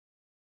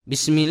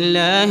بسم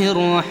الله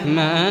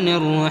الرحمن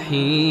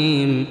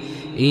الرحيم.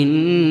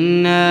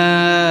 إنا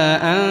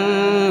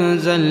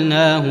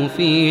أنزلناه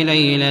في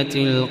ليلة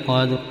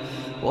القدر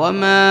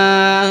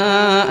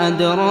وما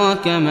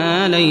أدراك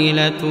ما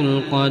ليلة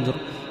القدر.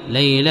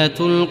 ليلة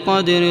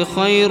القدر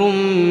خير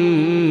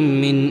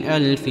من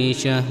 1000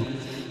 شهر.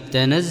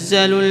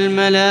 تنزل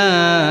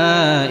الملائكة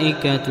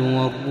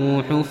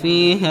والروح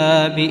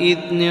فيها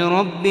بإذن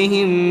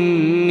ربهم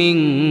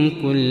من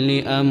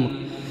كل أمر.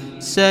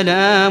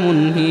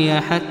 سلام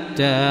هي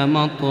حتى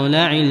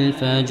مطلع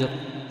الفجر.